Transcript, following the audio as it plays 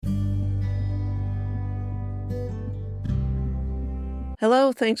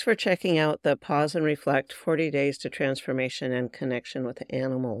Hello, thanks for checking out the Pause and Reflect 40 Days to Transformation and Connection with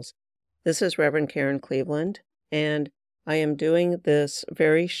Animals. This is Reverend Karen Cleveland, and I am doing this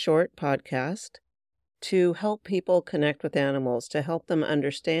very short podcast to help people connect with animals, to help them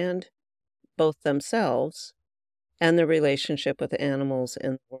understand both themselves and the relationship with animals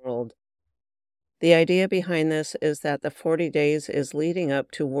in the world. The idea behind this is that the 40 days is leading up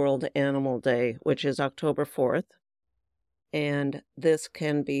to World Animal Day, which is October 4th. And this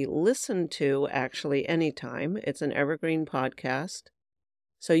can be listened to actually anytime. It's an evergreen podcast.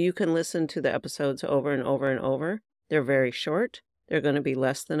 So you can listen to the episodes over and over and over. They're very short. They're going to be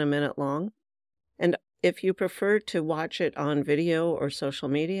less than a minute long. And if you prefer to watch it on video or social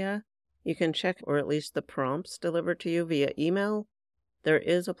media, you can check or at least the prompts delivered to you via email. There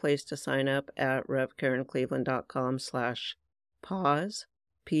is a place to sign up at revkarencleveland.com/paws, Paws.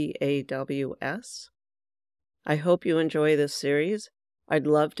 I hope you enjoy this series. I'd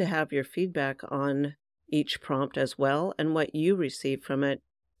love to have your feedback on each prompt as well and what you receive from it.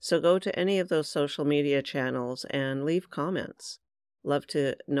 So go to any of those social media channels and leave comments. Love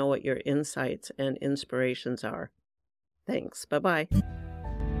to know what your insights and inspirations are. Thanks. Bye-bye.